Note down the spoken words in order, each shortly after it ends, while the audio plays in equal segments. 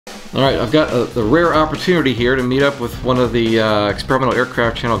All right, I've got the rare opportunity here to meet up with one of the Experimental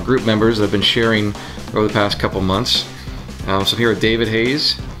Aircraft Channel group members that have been sharing over the past couple months. So I'm here with David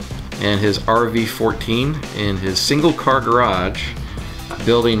Hayes and his RV14 in his single car garage,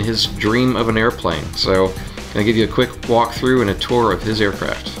 building his dream of an airplane. So I'm going to give you a quick walkthrough and a tour of his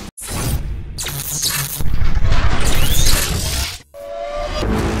aircraft.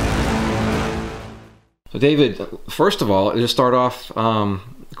 So David, first of all, to start off,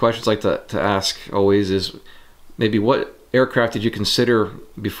 the questions I like to ask always is maybe what aircraft did you consider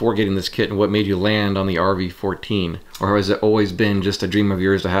before getting this kit, and what made you land on the RV14? Or has it always been just a dream of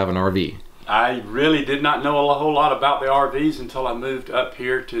yours to have an RV? I really did not know a whole lot about the RVs until I moved up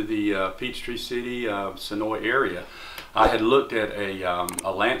here to the Peachtree City, Sonoy area. I had looked at a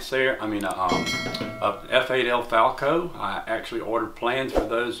Lancer, a F8L Falco. I actually ordered plans for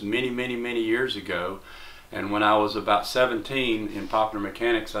those many years ago. And when I was about 17 in Popular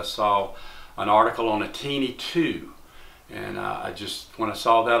Mechanics, I saw an article on a Teeny 2. And when I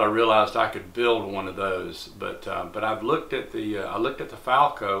saw that, I realized I could build one of those. But I've looked at the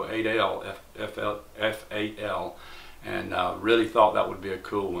Falco 8L, F8L, and really thought that would be a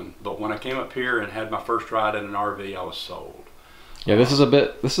cool one. But when I came up here and had my first ride in an RV, I was sold. Yeah, this is a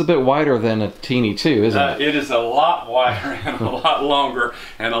bit wider than a Teeny 2, isn't it? It is a lot wider and a lot longer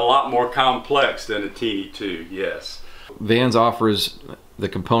and a lot more complex than a Teeny 2. Yes. Vans offers the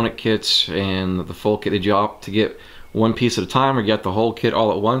component kits and the full kit. Did you opt to get one piece at a time, or get the whole kit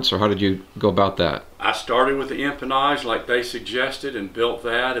all at once, or how did you go about that? I started with the empennage like they suggested and built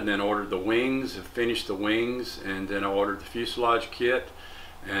that, and then ordered the wings and finished the wings, and then I ordered the fuselage kit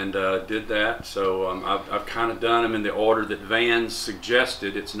and did that. So I've kind of done them in the order that Vans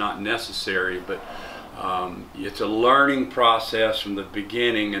suggested. It's not necessary, but it's a learning process from the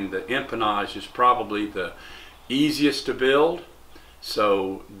beginning, and the empennage is probably the easiest to build.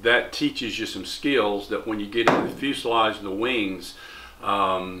 So that teaches you some skills that when you get into the fuselage and the wings,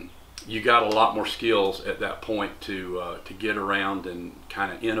 you got a lot more skills at that point to get around and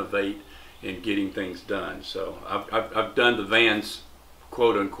kind of innovate in getting things done. So I've done the Vans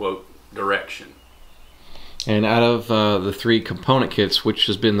quote-unquote direction. And out of the three component kits, which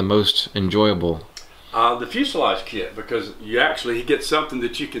has been the most enjoyable? The fuselage kit, because you actually get something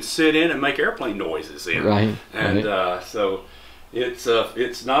that you can sit in and make airplane noises in. Right. And right. So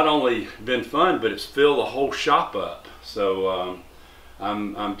it's not only been fun, but it's filled the whole shop up. So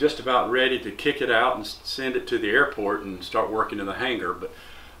I'm just about ready to kick it out and send it to the airport and start working in the hangar. But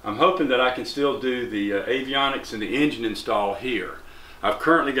I'm hoping that I can still do the avionics and the engine install here. I've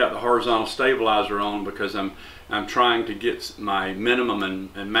currently got the horizontal stabilizer on because I'm trying to get my minimum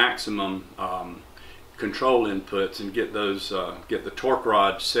and maximum control inputs and get those get the torque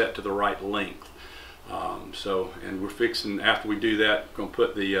rod set to the right length. And we're fixing, after we do that, going to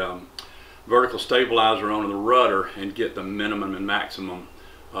put the vertical stabilizer on the rudder and get the minimum and maximum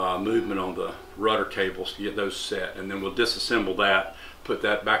movement on the rudder cables to get those set, and then we'll disassemble that, put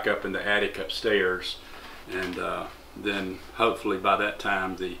that back up in the attic upstairs, and then hopefully by that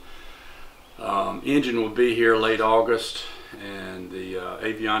time the engine will be here late August, and the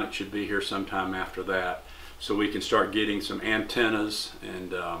avionics should be here sometime after that, so we can start getting some antennas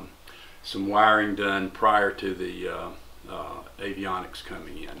and some wiring done prior to the avionics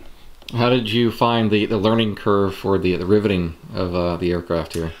coming in. How did you find the learning curve for the riveting of the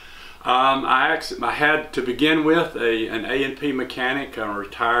aircraft here? I had, to begin with, an A&P mechanic, a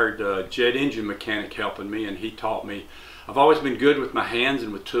retired jet engine mechanic, helping me, and he taught me. I've always been good with my hands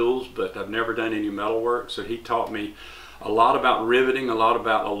and with tools, but I've never done any metal work, so he taught me a lot about riveting, a lot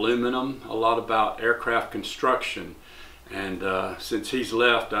about aluminum, a lot about aircraft construction. And since he's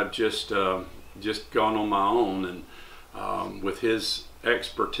left, I've just gone on my own, and with his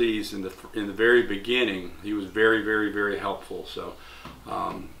expertise in the very beginning, he was very helpful. So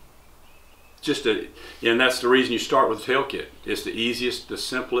and that's the reason you start with the tail kit. It's the easiest, the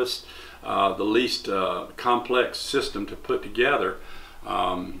simplest, the least complex system to put together,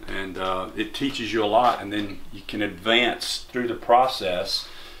 and it teaches you a lot, and then you can advance through the process.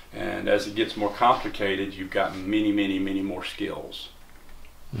 And as it gets more complicated, you've got many more skills.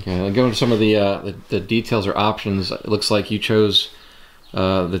 Okay, I'll go into some of the details or options. It looks like you chose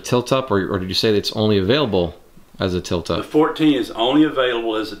the tilt-up, or did you say that it's only available as a tilt-up? The 14 is only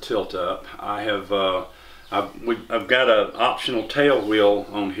available as a tilt-up. I've got an optional tail wheel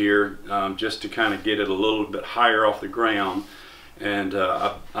on here just to kind of get it a little bit higher off the ground, and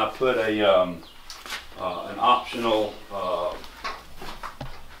I put an optional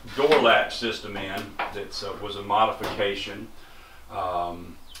door latch system in that was a modification.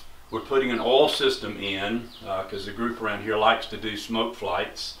 We're putting an oil system in because the group around here likes to do smoke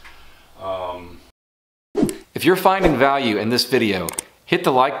flights, If you're finding value in this video, hit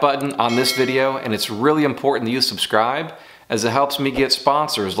the like button on this video, and it's really important that you subscribe, as it helps me get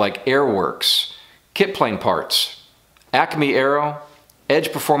sponsors like Airworx, Kitplane parts, ACME AERO,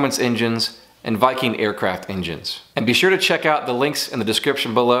 Edge Performance engines, and Viking aircraft engines. And be sure to check out the links in the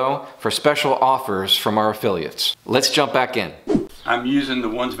description below for special offers from our affiliates. Let's jump back in. I'm using the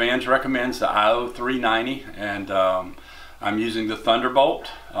ones Vans recommends, the IO390, and I'm using the Thunderbolt.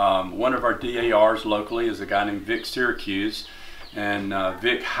 One of our DARs locally is a guy named Vic Syracuse, and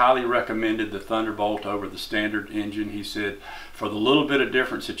Vic highly recommended the Thunderbolt over the standard engine. He said for the little bit of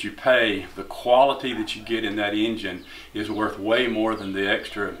difference that you pay, the quality that you get in that engine is worth way more than the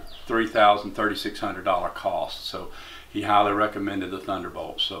extra $3,000, $3,600 cost. So he highly recommended the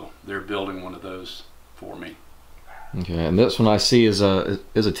Thunderbolt. So they're building one of those for me. Okay, and this one I see is a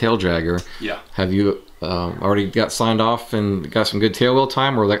tail dragger. Yeah. Have you already got signed off and got some good tailwheel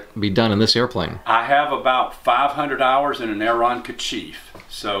time, or will that be done in this airplane? I have about 500 hours in an Aeron Chief,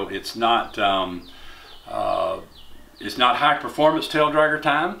 so it's not high performance tail dragger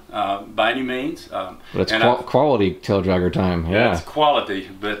time by any means. But it's quality tail dragger time. Yeah, it's quality.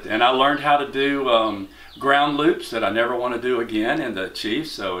 And I learned how to do ground loops that I never want to do again in the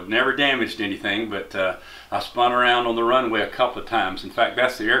Chief, so it never damaged anything. But I spun around on the runway a couple of times. In fact,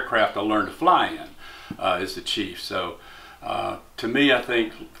 that's the aircraft I learned to fly in, is the Chief. So to me, I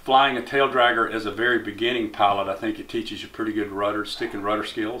think flying a tail dragger as a very beginning pilot, I think it teaches you pretty good stick and rudder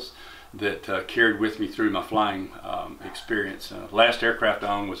skills that carried with me through my flying experience. Last aircraft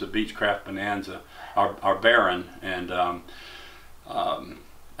I owned was a Beechcraft Bonanza, our Baron, and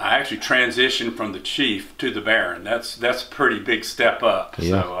I actually transitioned from the Chief to the Baron. That's a pretty big step up.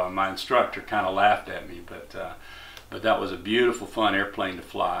 Yeah. So my instructor kind of laughed at me, but that was a beautiful, fun airplane to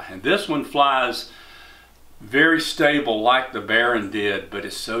fly. And this one flies very stable like the Baron did, but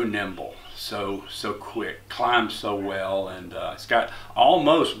it's so nimble, so quick, climbs so well, and it's got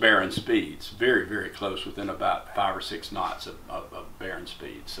almost Baron speeds, very, very close, within about 5 or 6 knots of Baron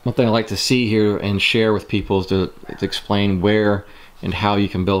speeds. One thing I like to see here and share with people is to explain where and how you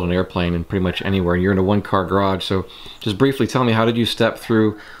can build an airplane in pretty much anywhere. You're in a one-car garage, so just briefly tell me, how did you step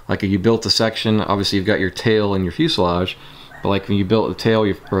through, like you built a section, obviously you've got your tail and your fuselage, but like when you built the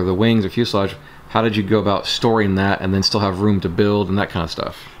tail or the wings or fuselage, how did you go about storing that and then still have room to build and that kind of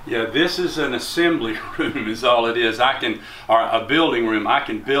stuff? Yeah, this is an assembly room is all it is. Or a building room. I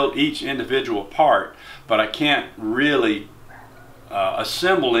can build each individual part, but I can't really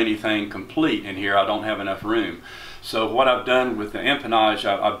assemble anything complete in here. I don't have enough room. So what I've done with the empennage,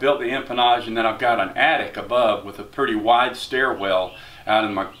 I built the empennage, and then I've got an attic above with a pretty wide stairwell out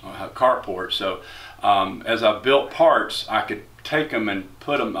in my carport. So as I built parts, I could take them and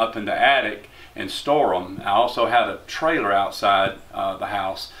put them up in the attic and store them. I also had a trailer outside the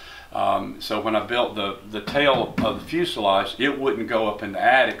house. So when I built the tail of the fuselage, it wouldn't go up in the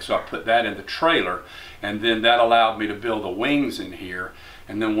attic, so I put that in the trailer, and then that allowed me to build the wings in here.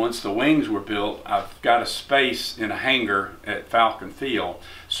 And then once the wings were built, I've got a space in a hangar at Falcon Field.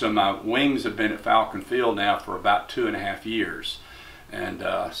 So my wings have been at Falcon Field now for about 2.5 years. And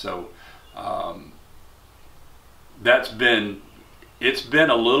it's been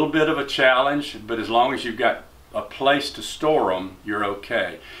a little bit of a challenge, but as long as you've got a place to store them, you're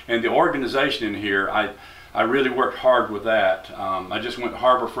okay. And the organization in here, I really worked hard with that. I just went to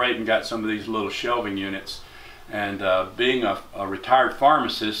Harbor Freight and got some of these little shelving units. And being a retired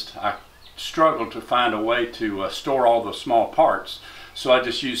pharmacist, I struggled to find a way to store all the small parts. So I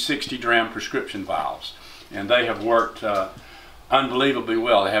just used 60-dram prescription vials. And they have worked unbelievably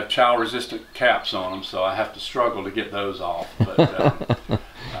well. They have child-resistant caps on them, so I have to struggle to get those off. But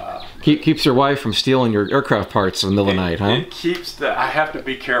keeps your wife from stealing your aircraft parts in the middle of the night, huh? It keeps I have to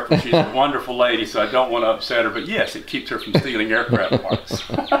be careful. She's a wonderful lady, so I don't want to upset her. But yes, it keeps her from stealing aircraft parts.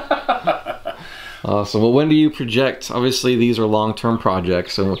 Awesome. Well, when do you project? Obviously, these are long-term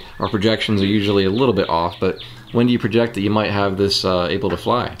projects, so our projections are usually a little bit off. But when do you project that you might have this able to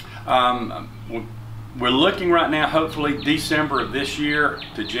fly? We're looking right now, hopefully December of this year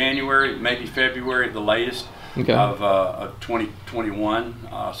to January, maybe February at the latest, okay, of 2021.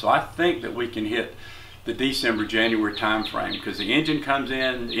 So I think that we can hit the December-January time frame, because the engine comes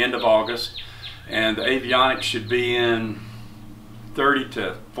in the end of August, and the avionics should be in 30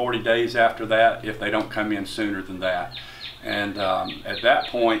 to 40 days after that, if they don't come in sooner than that. And at that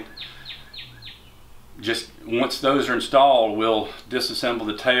point, just once those are installed, we'll disassemble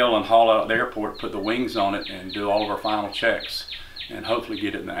the tail and haul out of the airport, put the wings on it, and do all of our final checks, and hopefully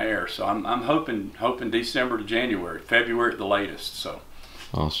get it in the air. So I'm hoping December to January, February at the latest. So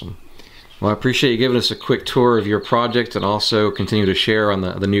awesome. Well, I appreciate you giving us a quick tour of your project, and also continue to share on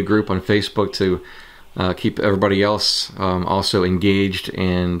the new group on Facebook to keep everybody else also engaged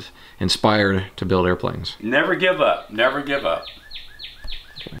and inspired to build airplanes. Never give up. Never give up.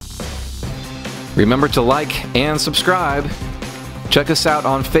 Okay. Remember to like and subscribe. Check us out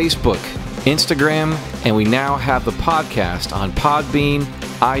on Facebook, Instagram, and we now have the podcast on Podbean,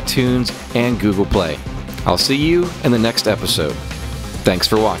 iTunes, and Google Play. I'll see you in the next episode. Thanks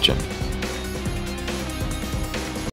for watching.